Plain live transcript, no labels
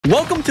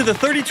Welcome to the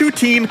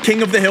 32-team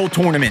King of the Hill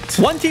tournament.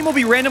 One team will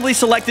be randomly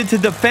selected to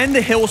defend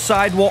the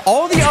hillside while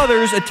all the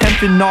others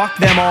attempt to knock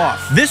them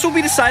off. This will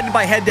be decided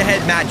by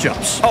head-to-head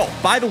matchups. Oh,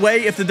 by the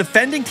way, if the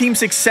defending team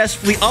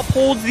successfully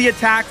upholds the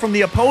attack from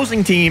the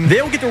opposing team,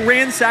 they'll get to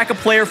ransack a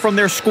player from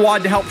their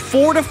squad to help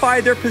fortify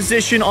their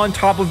position on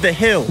top of the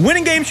hill.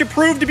 Winning game should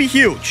prove to be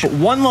huge, but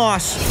one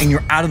loss and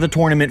you're out of the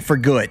tournament for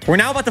good. We're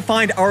now about to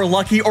find our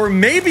lucky or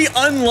maybe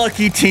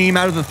unlucky team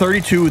out of the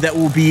 32 that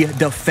will be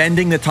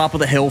defending the top of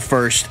the hill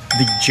first.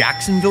 The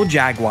Jacksonville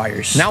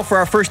Jaguars. Now for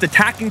our first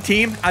attacking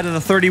team out of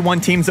the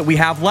 31 teams that we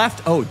have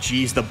left. Oh,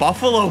 geez, the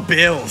Buffalo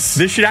Bills.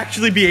 This should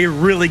actually be a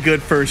really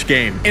good first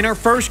game. In our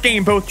first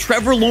game, both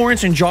Trevor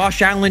Lawrence and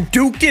Josh Allen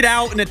duked it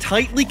out in a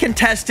tightly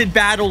contested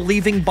battle,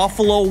 leaving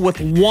Buffalo with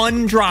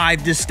one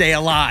drive to stay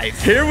alive.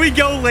 Here we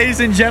go, ladies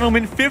and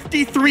gentlemen.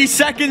 53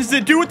 seconds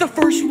to do it. The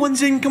first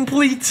one's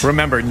incomplete.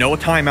 Remember, no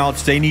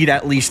timeouts. They need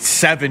at least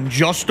 7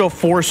 just to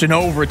force an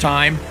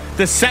overtime.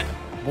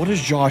 What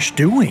is Josh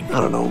doing? I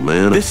don't know,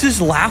 man. This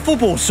is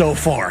laughable so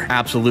far.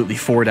 Absolutely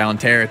 4-down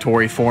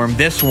territory for him.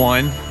 This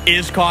one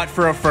is caught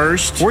for a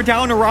first. We're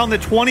down around the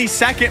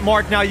 20-second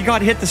mark now. You got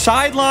to hit the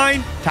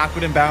sideline.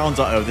 Tackled in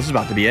bounds. Uh-oh, this is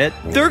about to be it.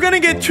 They're going to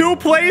get 2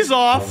 plays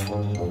off.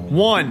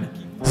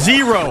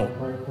 1-0.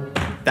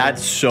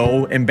 That's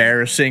so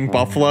embarrassing,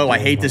 Buffalo. I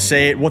hate to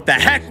say it. What the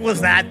heck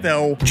was that,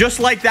 though? Just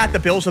like that, the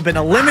Bills have been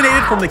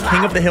eliminated from the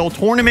King of the Hill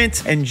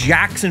tournament, and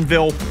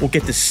Jacksonville will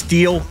get to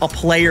steal a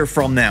player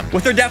from them.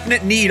 With their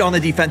definite need on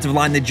the defensive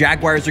line, the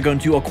Jaguars are going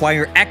to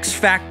acquire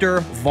X-Factor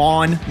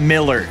Von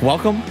Miller.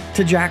 Welcome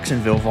to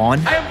Jacksonville,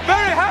 Von. I am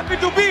very happy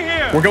to be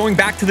here. We're going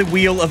back to the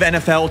wheel of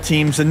NFL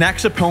teams. The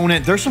next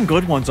opponent, there's some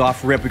good ones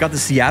off rip. We got the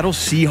Seattle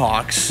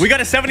Seahawks. We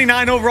got a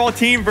 79 overall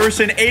team versus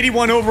an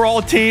 81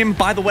 overall team.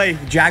 By the way,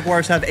 the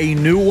Jaguars have a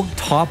new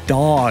top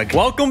dog.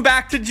 Welcome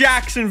back to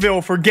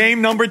Jacksonville for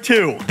game number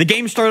 2. The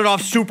game started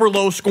off super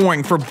low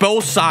scoring for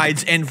both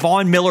sides, and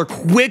Von Miller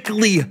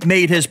quickly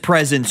made his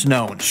presence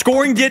known.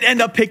 Scoring did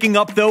end up picking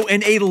up, though,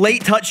 and a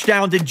late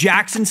touchdown to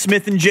Jackson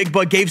Smith and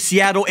Jigba gave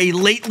Seattle a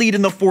late lead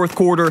in the fourth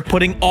quarter,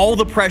 putting all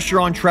the pressure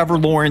on Trevor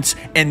Lawrence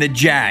and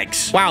the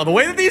Jags. Wow, the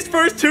way that these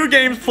first 2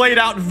 games played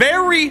out,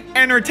 very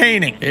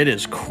entertaining. It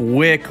is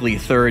quickly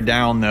 3rd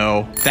down,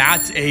 though.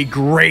 That's a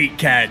great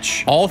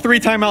catch. All 3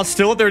 timeouts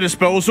still at their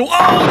disposal. Oh,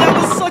 that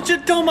was such a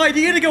dumb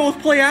idea to go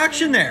with play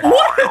action there.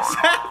 What is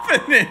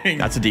happening?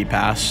 That's a deep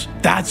pass.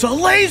 That's a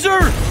laser.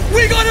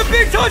 We got a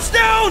big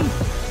touchdown.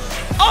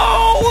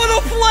 Oh, what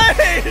a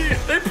play.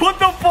 They put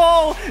the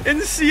ball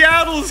in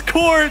Seattle's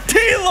court.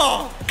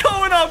 T-Law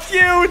coming up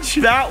huge.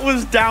 That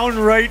was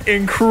downright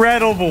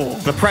incredible.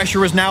 The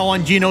pressure is now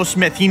on Geno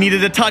Smith. He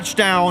needed a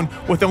touchdown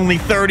with only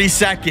 30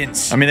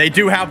 seconds. I mean, they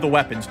do have the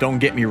weapons, don't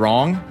get me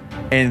wrong,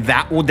 and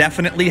that will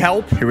definitely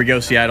help. Here we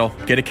go, Seattle.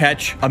 Get a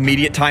catch.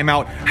 Immediate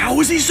timeout. How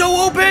is he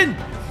so open?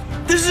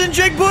 This isn't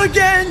Jigba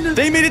again.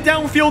 They made it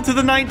downfield to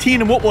the 19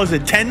 and what was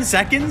it, 10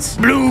 seconds?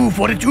 Blue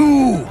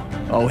 42.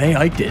 Oh, hey,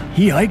 hiked it.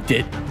 He hiked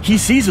it. He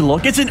sees a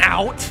look. It's an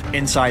out.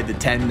 Inside the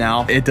 10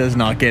 now. It does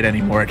not get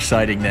any more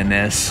exciting than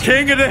this.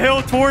 King of the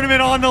Hill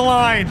tournament on the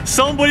line.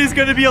 Somebody's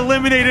going to be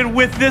eliminated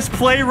with this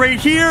play right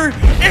here.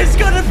 It's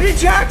going to be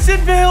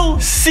Jacksonville.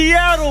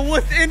 Seattle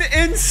with an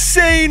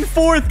insane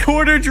fourth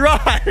quarter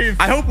drive.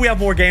 I hope we have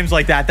more games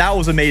like that. That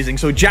was amazing.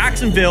 So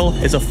Jacksonville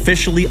is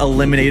officially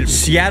eliminated.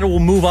 Seattle will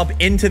move up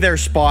into their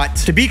spot.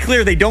 To be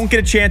clear, they don't get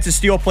a chance to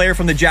steal a player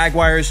from the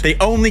Jaguars. They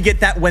only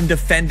get that when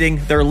defending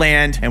their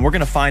land. And we're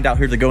going to find out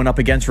who they're going up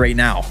against right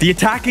now. The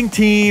attacking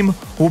team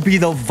will be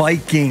the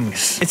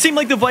Vikings. It seemed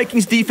like the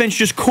Vikings defense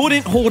just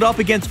couldn't hold up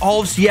against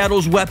all of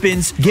Seattle's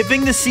weapons,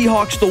 giving the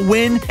Seahawks the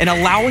win and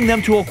allowing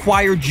them to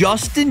acquire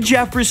Justin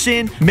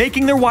Jefferson,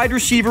 making their wide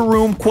receiver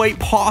room quite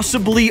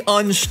possibly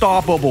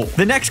unstoppable.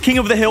 The next King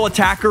of the Hill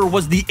attacker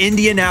was the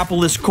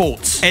Indianapolis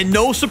Colts. And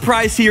no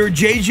surprise here,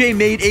 JJ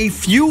made a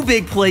few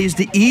big plays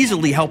to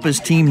easily help his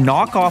team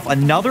knock off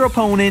another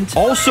opponent,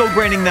 also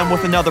granting them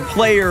with another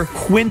player,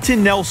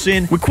 Quentin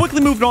Nelson. We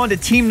quickly moved on to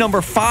team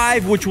number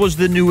 5, which was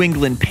the New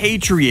England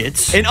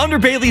Patriots. And under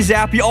Bailey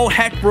Zappi, all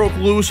heck broke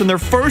loose in their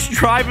first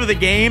drive of the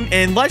game,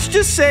 and let's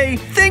just say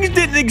things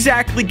didn't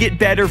exactly get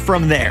better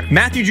from there.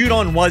 Matthew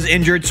Judon was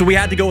injured, so we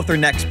had to go with our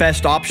next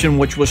best option,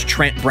 which was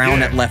Trent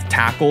Brown at left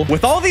tackle.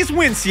 With all these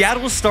wins,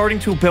 Seattle is starting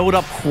to build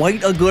up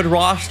quite a good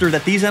roster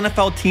that these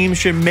NFL teams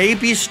should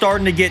maybe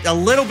starting to get a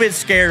little bit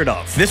scared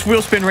of. This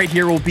wheel spin right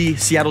here will be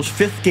Seattle's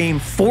 5th game,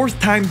 4th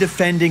time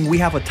defending. We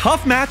have a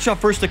tough matchup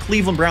versus the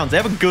Cleveland Browns. They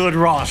have a good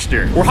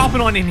roster. We're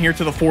hopping on in here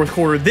to the 4th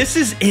quarter. This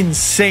is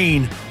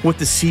insane what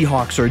the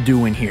Seahawks are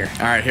doing here.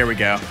 All right, here we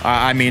go.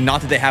 I mean,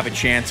 not that they have a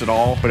chance at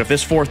all, but if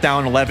this 4th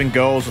down 11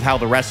 goes with how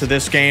the rest of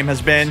this game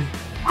has been,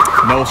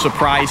 no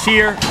surprise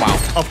here.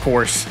 Wow, of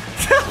course.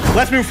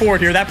 Let's move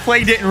forward here. That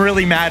play didn't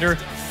really matter.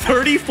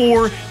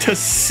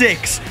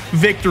 34-6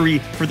 victory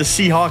for the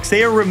Seahawks.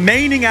 They are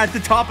remaining at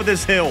the top of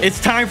this hill. It's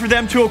time for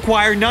them to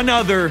acquire none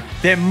other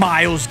than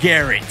Myles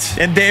Garrett.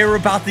 And they're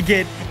about to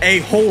get a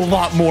whole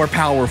lot more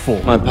powerful.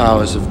 My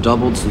powers have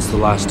doubled since the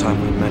last time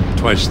we met.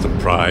 Twice the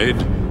pride,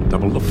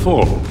 double the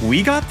 4.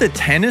 We got the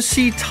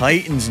Tennessee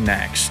Titans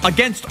next.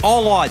 Against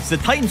all odds, the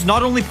Titans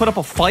not only put up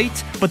a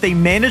fight, but they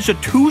managed a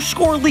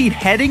 2-score lead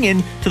heading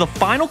into the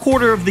final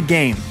quarter of the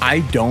game.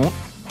 I don't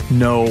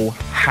know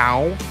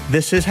how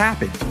this has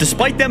happened.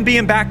 Despite them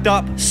being backed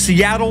up,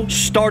 Seattle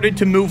started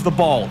to move the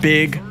ball.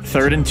 Big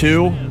 3rd and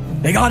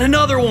 2. They got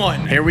another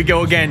one. Here we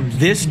go again.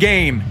 This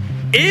game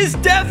is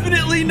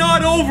definitely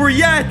not over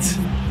yet.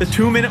 The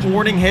 2-minute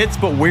warning hits,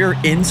 but we're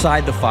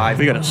inside the 5.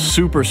 We got a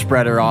super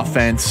spreader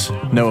offense.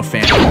 Noah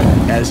Fant.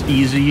 As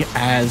easy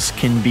as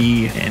can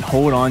be. And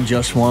hold on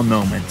just one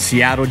moment.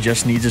 Seattle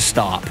just needs to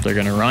stop. They're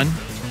going to run.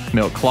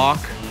 Milk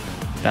clock.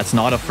 That's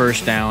not a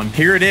first down.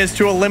 Here it is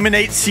to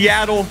eliminate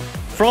Seattle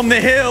from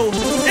the hill.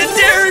 And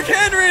Derrick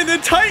Henry and the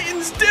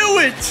Titans do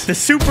it. The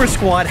super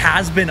squad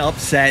has been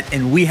upset,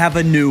 and we have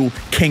a new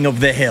king of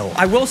the hill.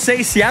 I will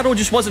say Seattle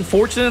just wasn't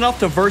fortunate enough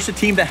to verse a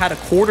team that had a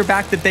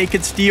quarterback that they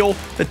could steal.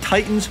 The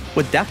Titans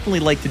would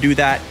definitely like to do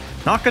that.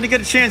 Not going to get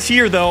a chance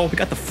here, though. We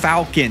got the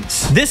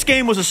Falcons. This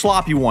game was a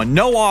sloppy one.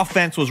 No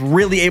offense was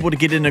really able to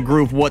get in a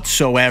groove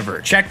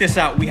whatsoever. Check this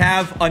out. We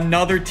have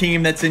another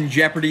team that's in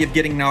jeopardy of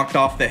getting knocked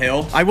off the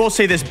hill. I will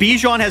say this.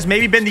 Bijan has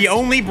maybe been the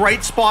only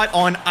bright spot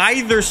on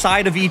either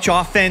side of each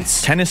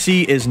offense.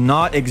 Tennessee is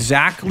not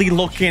exactly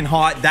looking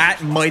hot.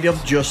 That might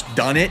have just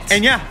done it.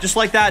 And yeah, just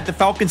like that, the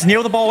Falcons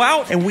nail the ball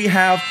out, and we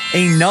have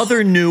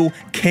another new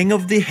king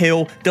of the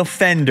hill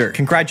defender.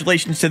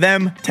 Congratulations to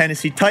them,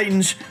 Tennessee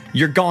Titans.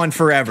 You're gone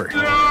forever.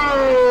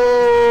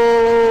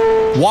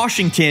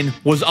 Washington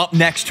was up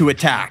next to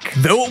attack.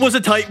 Though it was a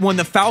tight one,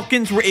 the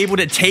Falcons were able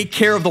to take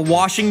care of the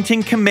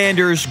Washington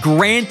Commanders,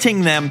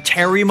 granting them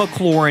Terry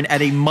McLaurin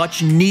at a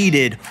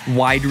much-needed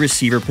wide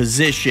receiver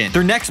position.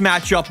 Their next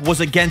matchup was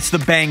against the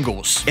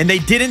Bengals, and they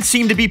didn't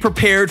seem to be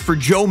prepared for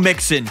Joe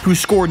Mixon, who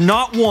scored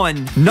not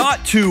 1,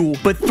 not 2,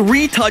 but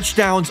 3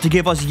 touchdowns to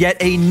give us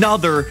yet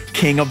another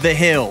king of the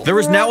hill. There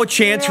was now a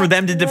chance for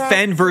them to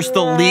defend versus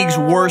the league's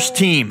worst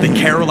team, the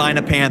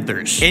Carolina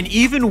Panthers. And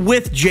even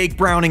with Jake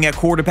Browning at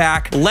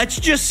quarterback, let's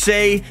just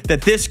say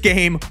that this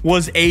game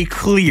was a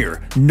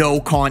clear no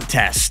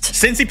contest.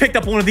 Since he picked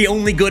up one of the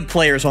only good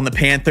players on the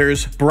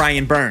Panthers,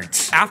 Brian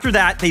Burns. After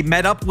that, they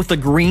met up with the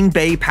Green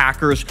Bay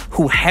Packers,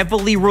 who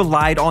heavily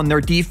relied on their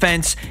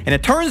defense, and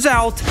it turns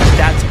out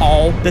that's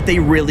all that they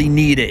really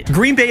needed.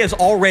 Green Bay is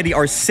already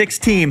our 6th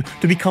team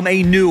to become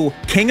a new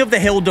king of the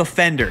hill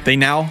defender. They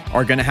now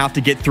are going to have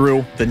to get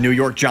through the New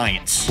York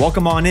Giants.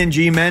 Welcome on in,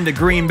 G-Men, to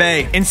Green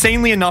Bay.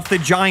 Insanely enough, the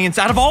Giants,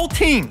 out of all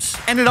teams,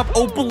 ended up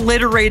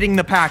obliterating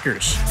the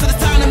Packers. So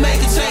it's time to make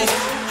a change.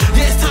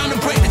 Yeah, it's time to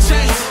break the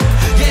chains.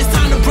 Yeah, it's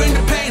time to bring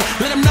the pain.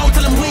 Let them know,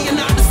 tell them we are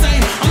not the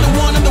same.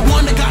 I'm the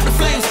one that got the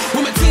flames.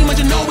 With my team,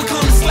 you know we come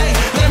to slay.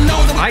 Let them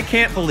know that I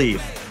can't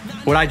believe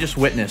what I just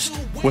witnessed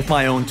with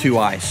my own 2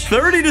 eyes.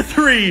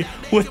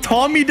 30-3 with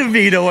Tommy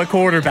DeVito at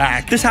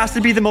quarterback. This has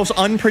to be the most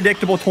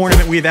unpredictable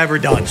tournament we've ever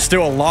done.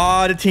 Still a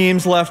lot of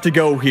teams left to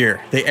go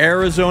here. The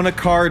Arizona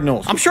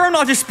Cardinals. I'm sure I'm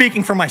not just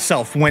speaking for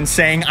myself when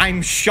saying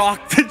I'm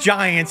shocked the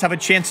Giants have a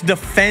chance to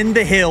defend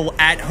the hill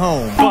at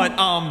home. But,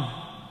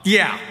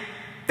 yeah,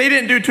 they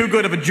didn't do too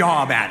good of a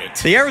job at it.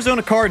 The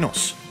Arizona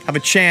Cardinals have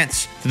a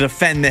chance to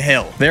defend the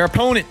hill. Their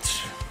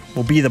opponent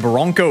will be the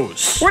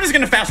Broncos. We're just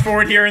gonna fast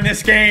forward here in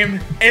this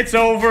game. It's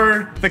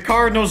over. The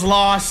Cardinals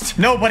lost.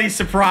 Nobody's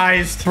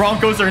surprised.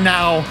 Broncos are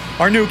now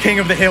our new king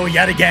of the hill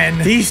yet again.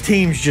 These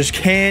teams just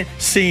can't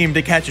seem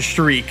to catch a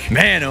streak.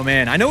 Man, oh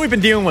man. I know we've been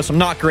dealing with some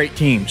not great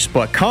teams,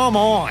 but come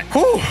on.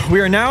 Whew.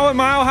 We are now at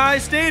Mile High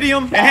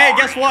Stadium. And hey,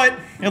 guess what?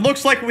 It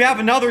looks like we have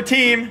another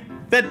team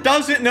that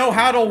doesn't know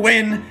how to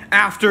win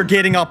after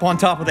getting up on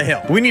top of the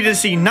hill. We need to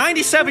see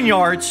 97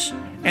 yards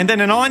and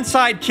then an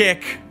onside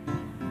kick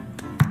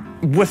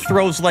with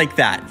throws like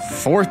that.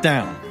 4th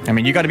down. I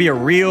mean, you got to be a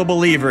real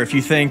believer if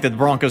you think that the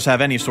Broncos have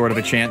any sort of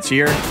a chance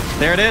here.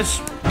 There it is.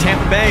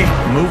 Tampa Bay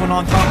moving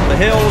on top of the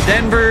hill.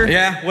 Denver,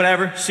 yeah,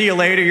 whatever. See you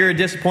later. You're a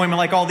disappointment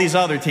like all these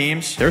other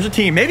teams. There's a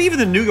team, maybe even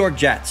the New York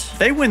Jets. If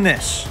they win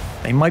this,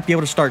 they might be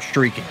able to start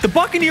streaking. The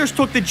Buccaneers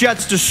took the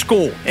Jets to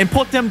school and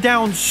put them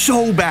down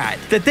so bad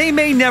that they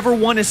may never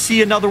want to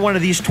see another one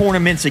of these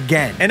tournaments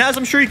again. And as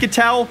I'm sure you can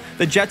tell,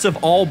 the Jets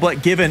have all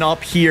but given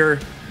up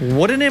here.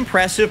 What an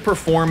impressive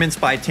performance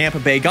by Tampa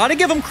Bay. Got to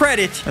give them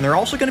credit. And they're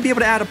also going to be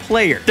able to add a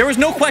player. There was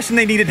no question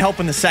they needed help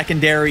in the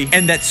secondary,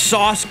 and that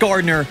Sauce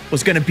Gardner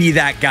was going to be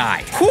that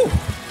guy. Whew.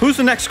 Who's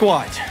the next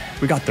squad?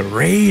 We got the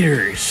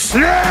Raiders.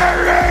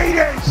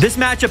 This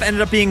matchup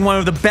ended up being one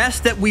of the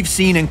best that we've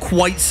seen in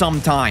quite some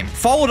time.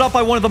 Followed up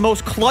by one of the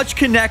most clutch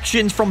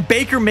connections from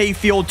Baker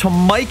Mayfield to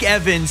Mike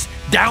Evans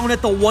down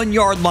at the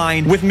 1-yard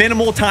line with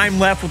minimal time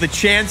left with a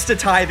chance to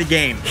tie the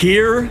game.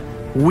 Here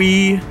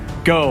we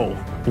go.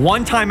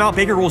 One timeout,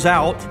 Baker rolls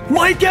out.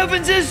 Mike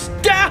Evans is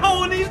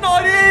down. He's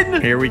not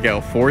in. Here we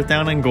go. 4th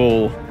down and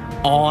goal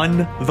on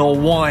the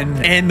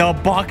 1. And the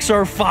Bucs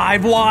are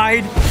 5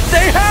 wide.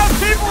 They have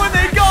people and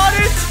they got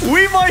it.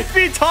 We might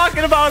be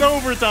talking about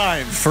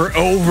overtime. For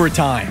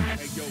overtime.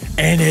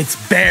 And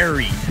it's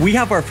buried. We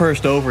have our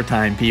first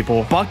overtime,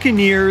 people.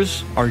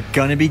 Buccaneers are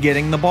going to be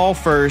getting the ball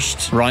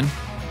first. Run.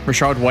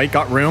 Rashad White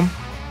got room.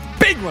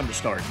 Big big run to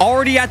start.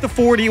 Already at the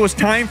 40, it was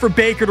time for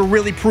Baker to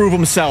really prove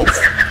himself.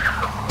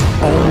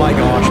 Oh my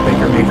gosh,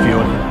 Baker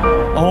Mayfield.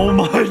 Oh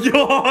my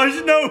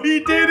gosh, no, he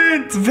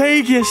didn't.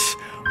 Vegas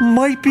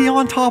might be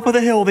on top of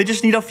the hill. They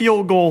just need a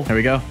field goal. There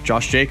we go,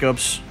 Josh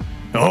Jacobs.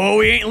 Oh,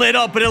 he ain't lit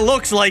up, but it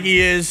looks like he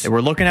is.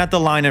 We're looking at the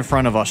line in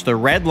front of us. The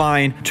red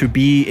line to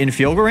be in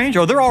field goal range.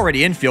 Oh, they're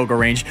already in field goal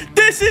range.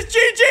 This is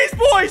GG's,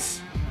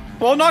 boys.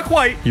 Well, not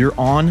quite. You're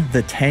on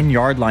the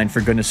 10-yard line, for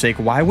goodness sake.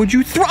 Why would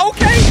you throw?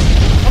 Okay,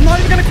 I'm not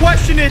even going to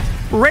question it.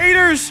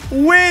 Raiders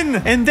win,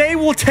 and they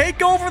will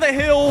take over the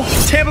hill.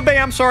 Tampa Bay,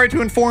 I'm sorry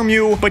to inform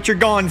you, but you're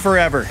gone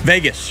forever.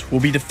 Vegas will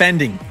be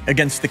defending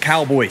against the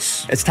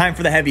Cowboys. It's time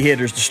for the heavy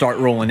hitters to start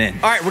rolling in.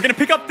 All right, we're going to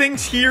pick up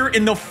things here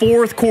in the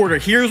fourth quarter.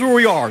 Here's where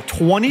we are,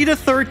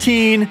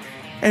 20-13,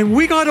 and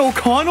we got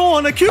O'Connell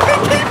on a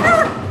QB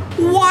keeper.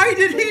 Why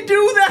did he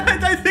do that?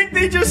 I think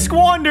they just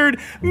squandered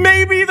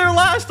maybe their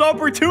last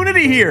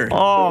opportunity here.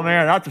 Oh,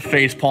 man, that's a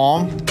face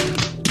palm.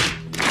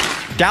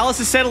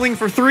 Dallas is settling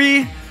for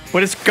 3,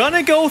 but it's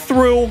gonna go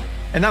through,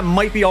 and that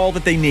might be all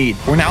that they need.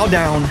 We're now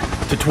down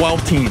to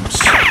 12 teams.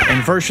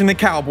 And versus the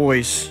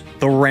Cowboys,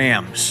 the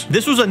Rams.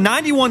 This was a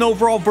 91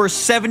 overall versus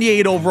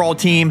 78 overall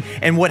team,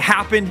 and what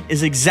happened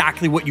is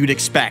exactly what you'd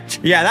expect.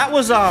 Yeah, that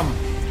was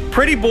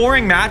pretty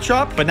boring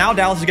matchup, but now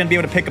Dallas is going to be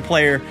able to pick a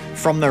player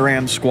from the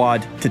Rams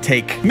squad to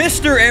take.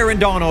 Mr. Aaron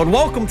Donald,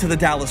 welcome to the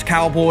Dallas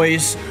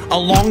Cowboys,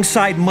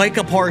 alongside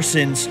Micah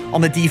Parsons on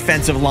the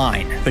defensive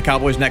line. The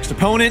Cowboys' next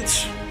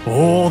opponent,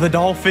 oh, the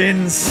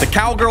Dolphins. The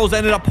Cowgirls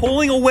ended up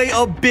pulling away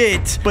a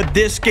bit, but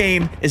this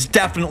game is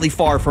definitely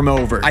far from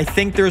over. I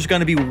think there's going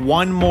to be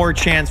one more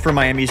chance for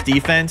Miami's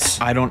defense.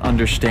 I don't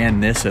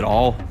understand this at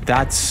all.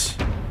 That's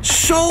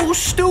so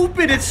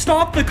stupid. It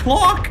stopped the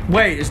clock.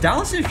 Wait, is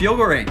Dallas in field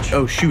goal range?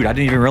 Oh, shoot. I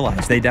didn't even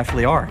realize. They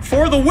definitely are.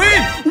 For the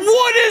win.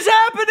 What is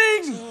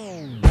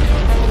happening?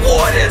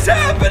 What is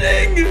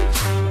happening?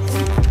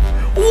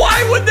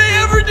 Why would they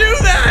ever do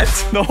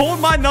that? The Hold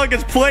My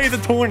Nuggets play the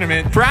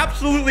tournament for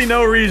absolutely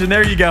no reason.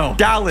 There you go.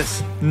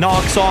 Dallas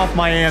knocks off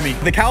Miami.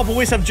 The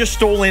Cowboys have just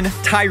stolen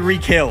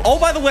Tyreek Hill. Oh,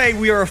 by the way,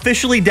 we are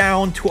officially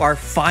down to our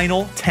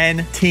final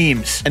 10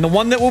 teams. And the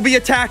one that will be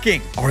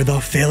attacking are the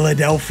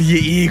Philadelphia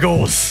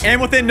Eagles.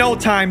 And within no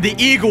time, the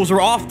Eagles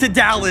are off to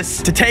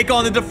Dallas to take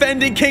on the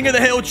defending King of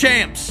the Hill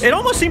champs. It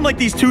almost seemed like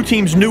these two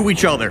teams knew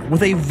each other,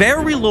 with a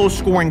very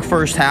low-scoring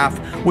first half,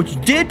 which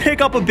did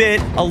pick up a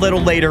bit a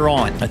little later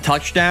on. A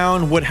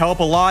touchdown would help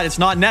a lot. It's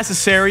not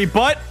necessary,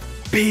 but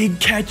big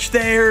catch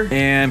there.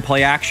 And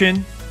play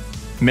action.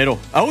 Middle.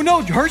 Oh,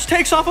 no. Hurts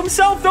takes off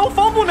himself. Don't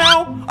fumble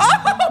now.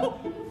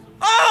 Oh!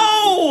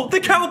 Oh! The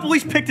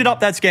Cowboys picked it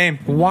up. That's game.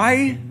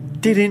 Why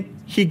didn't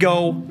he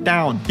go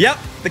down? Yep.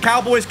 The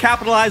Cowboys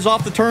capitalize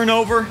off the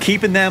turnover,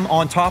 keeping them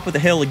on top of the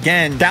hill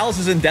again. Dallas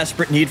is in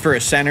desperate need for a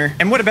center,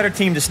 and what a better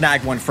team to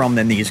snag one from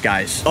than these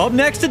guys. Up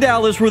next to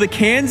Dallas were the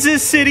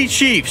Kansas City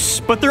Chiefs,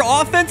 but their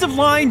offensive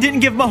line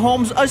didn't give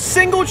Mahomes a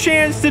single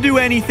chance to do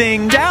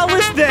anything.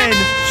 Dallas then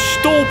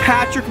stole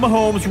Patrick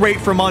Mahomes right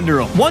from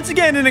under him. Once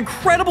again, an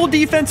incredible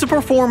defensive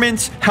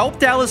performance helped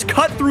Dallas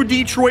cut through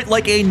Detroit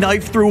like a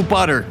knife through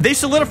butter. They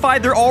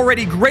solidified their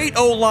already great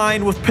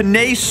O-line with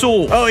Penei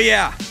Sewell. Oh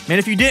yeah, and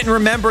if you didn't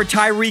remember,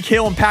 Tyreek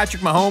Hill and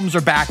Patrick Mahomes are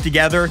back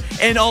together,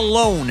 and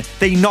alone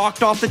they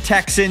knocked off the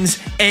Texans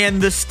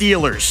and the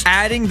Steelers,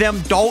 adding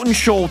them Dalton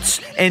Schultz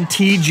and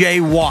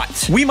TJ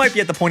Watt. We might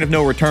be at the point of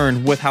no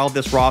return with how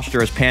this roster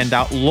has panned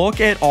out.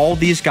 Look at all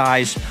these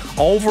guys,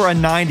 over a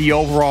 90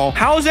 overall.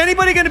 How is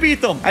anybody going to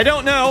beat them? I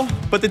don't know,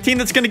 but the team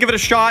that's going to give it a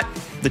shot,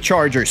 the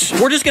Chargers.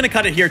 We're just going to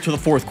cut it here to the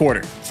fourth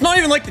quarter. It's not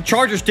even like the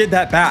Chargers did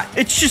that bad.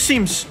 It just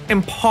seems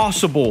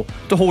impossible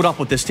to hold up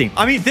with this team.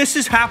 I mean, this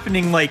is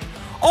happening like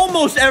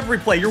almost every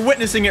play. You're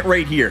witnessing it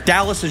right here.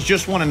 Dallas has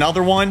just won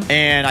another one,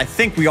 and I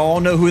think we all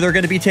know who they're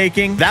going to be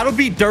taking. That'll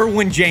be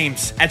Derwin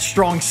James at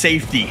strong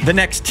safety. The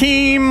next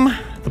team,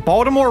 the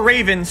Baltimore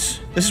Ravens.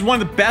 This is one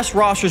of the best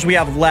rosters we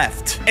have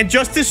left. And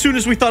just as soon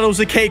as we thought it was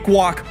a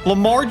cakewalk,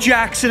 Lamar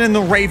Jackson and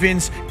the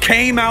Ravens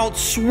came out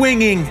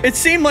swinging. It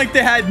seemed like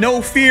they had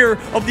no fear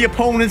of the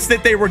opponents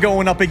that they were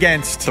going up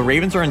against. The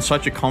Ravens are in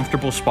such a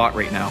comfortable spot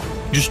right now.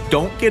 Just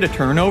don't get a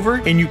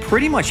turnover, and you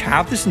pretty much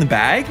have this in the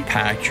bag.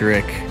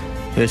 Patrick.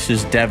 This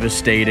is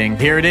devastating.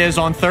 Here it is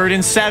on 3rd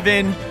and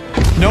 7.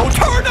 No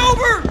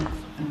turnover!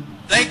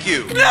 Thank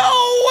you.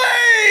 No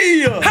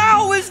way!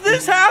 How is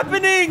this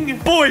happening?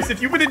 Boys,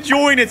 if you've been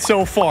enjoying it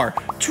so far,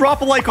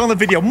 drop a like on the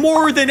video.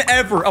 More than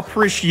ever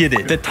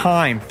appreciated the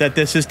time that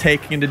this is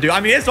taking to do. I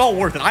mean, it's all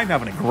worth it. I'm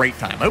having a great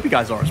time. I hope you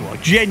guys are as well.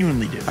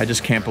 Genuinely do. I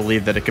just can't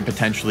believe that it could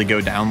potentially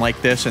go down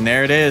like this. And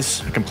there it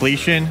is. A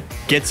completion.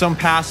 Gets them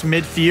past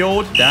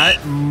midfield.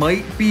 That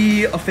might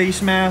be a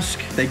face mask.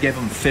 They give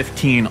him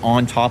 15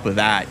 on top of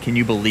that. Can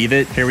you believe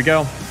it? Here we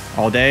go.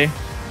 All day.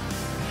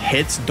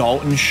 Hits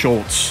Dalton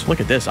Schultz. Look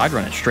at this. I'd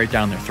run it straight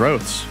down their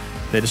throats.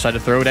 They decide to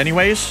throw it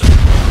anyways.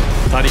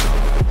 I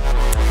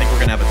think we're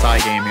going to have a tie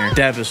game here.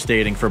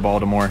 Devastating for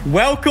Baltimore.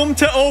 Welcome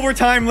to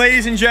overtime,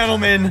 ladies and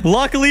gentlemen.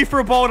 Luckily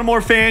for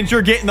Baltimore fans,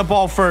 you're getting the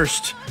ball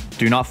first.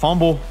 Do not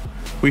fumble.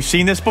 We've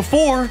seen this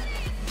before.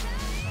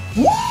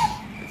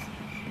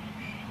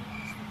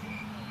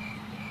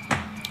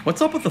 What's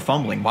up with the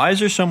fumbling? Why is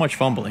there so much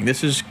fumbling?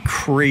 This is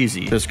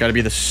crazy. This has got to be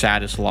the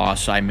saddest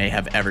loss I may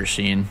have ever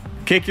seen.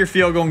 Kick your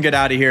field goal and get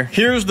out of here.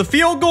 Here's the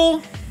field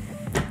goal.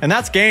 And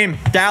that's game.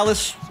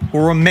 Dallas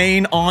will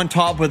remain on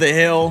top of the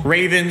hill.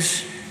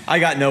 Ravens, I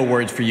got no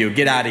words for you.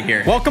 Get out of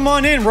here. Welcome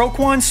on in,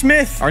 Roquan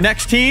Smith. Our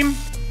next team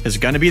is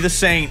going to be the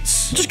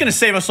Saints. Just going to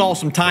save us all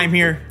some time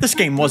here. This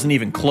game wasn't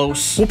even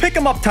close. We'll pick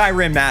him up,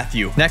 Tyrann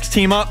Mathieu. Next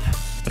team up,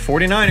 the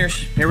 49ers.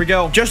 Here we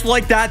go. Just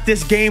like that,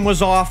 this game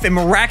was off, and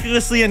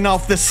miraculously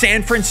enough, the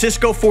San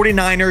Francisco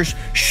 49ers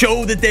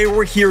showed that they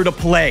were here to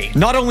play.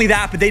 Not only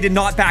that, but they did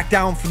not back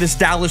down for this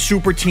Dallas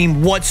super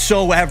team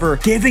whatsoever,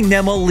 giving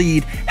them a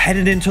lead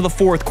headed into the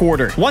fourth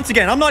quarter. Once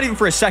again, I'm not even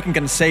for a second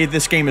going to say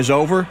this game is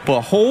over,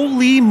 but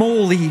holy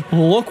moly,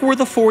 look where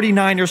the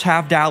 49ers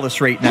have Dallas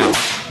right now.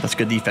 That's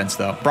good defense,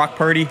 though. Brock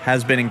Purdy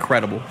has been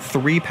incredible.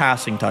 3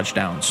 passing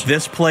touchdowns.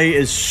 This play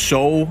is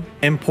so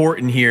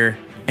important here.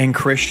 And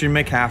Christian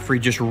McCaffrey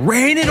just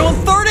ran it on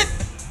third.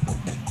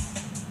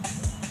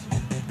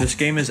 This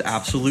game is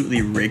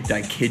absolutely rigged.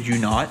 I kid you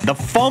not. The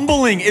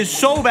fumbling is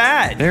so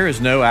bad. There is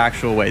no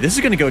actual way. This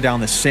is going to go down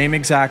the same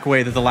exact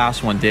way that the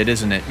last one did,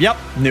 isn't it? Yep,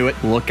 knew it.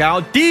 Look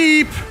out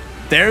deep.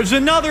 There's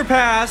another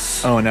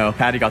pass. Oh, no.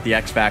 Patty got the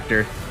X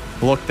factor.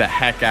 Look the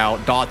heck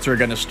out. Dots are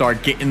going to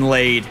start getting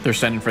laid. They're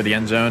sending for the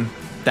end zone.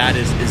 That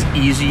is as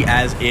easy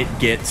as it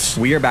gets.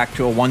 We are back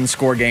to a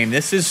 1-score game.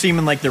 This is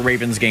seeming like the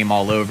Ravens game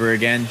all over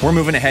again. We're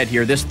moving ahead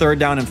here. This 3rd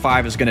down and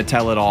 5 is going to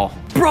tell it all.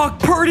 Brock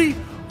Purdy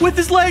with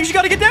his legs. You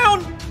got to get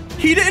down.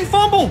 He didn't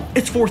fumble.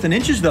 It's 4th and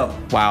inches, though.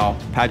 Wow.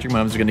 Patrick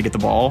Mahomes is going to get the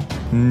ball.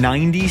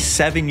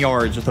 97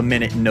 yards with a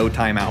minute, no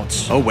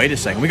timeouts. Oh, wait a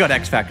second. We got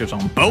X factors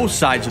on both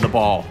sides of the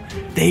ball.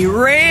 They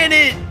ran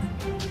it.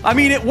 I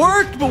mean, it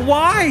worked, but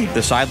why?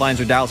 The sidelines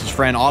are Dallas's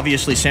friend.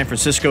 Obviously, San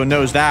Francisco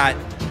knows that.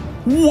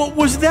 What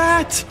was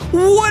that?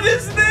 What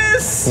is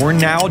this? We're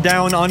now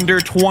down under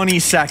 20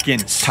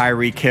 seconds.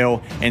 Tyreek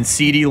Hill and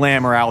CeeDee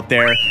Lamb are out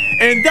there.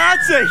 And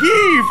that's a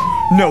heave.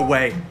 No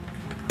way.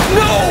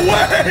 No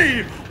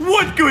way.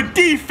 What good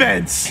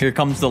defense. Here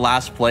comes the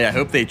last play. I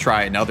hope they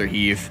try another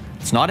heave.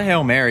 It's not a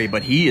Hail Mary,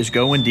 but he is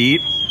going deep.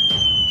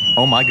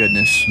 Oh, my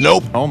goodness.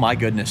 Nope. Oh, my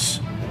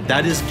goodness.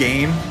 That is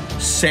game.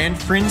 San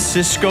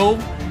Francisco,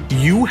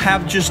 you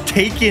have just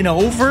taken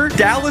over.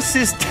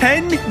 Dallas's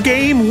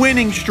 10-game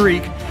winning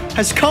streak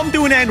has come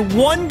to an end.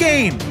 1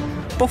 game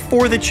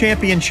before the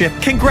championship.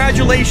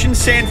 Congratulations,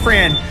 San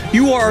Fran.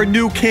 You are our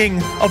new king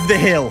of the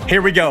hill.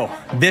 Here we go.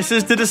 This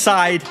is to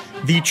decide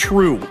the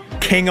true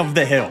king of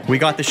the hill. We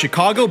got the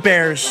Chicago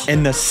Bears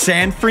and the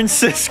San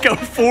Francisco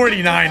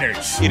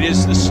 49ers. It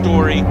is the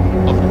story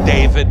of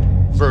David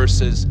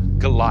versus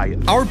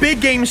Goliath. Our big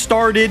game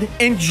started,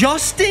 and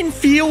Justin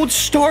Fields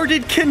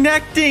started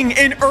connecting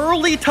an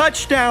early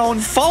touchdown,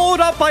 followed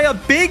up by a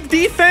big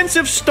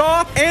defensive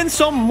stop and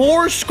some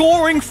more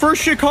scoring for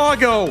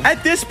Chicago.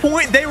 At this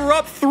point, they were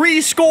up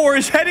 3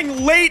 scores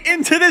heading late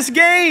into this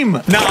game.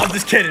 No, I'm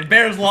just kidding.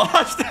 Bears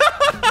lost.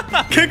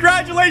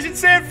 Congratulations,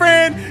 San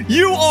Fran.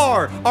 You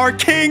are our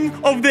king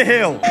of the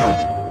hill.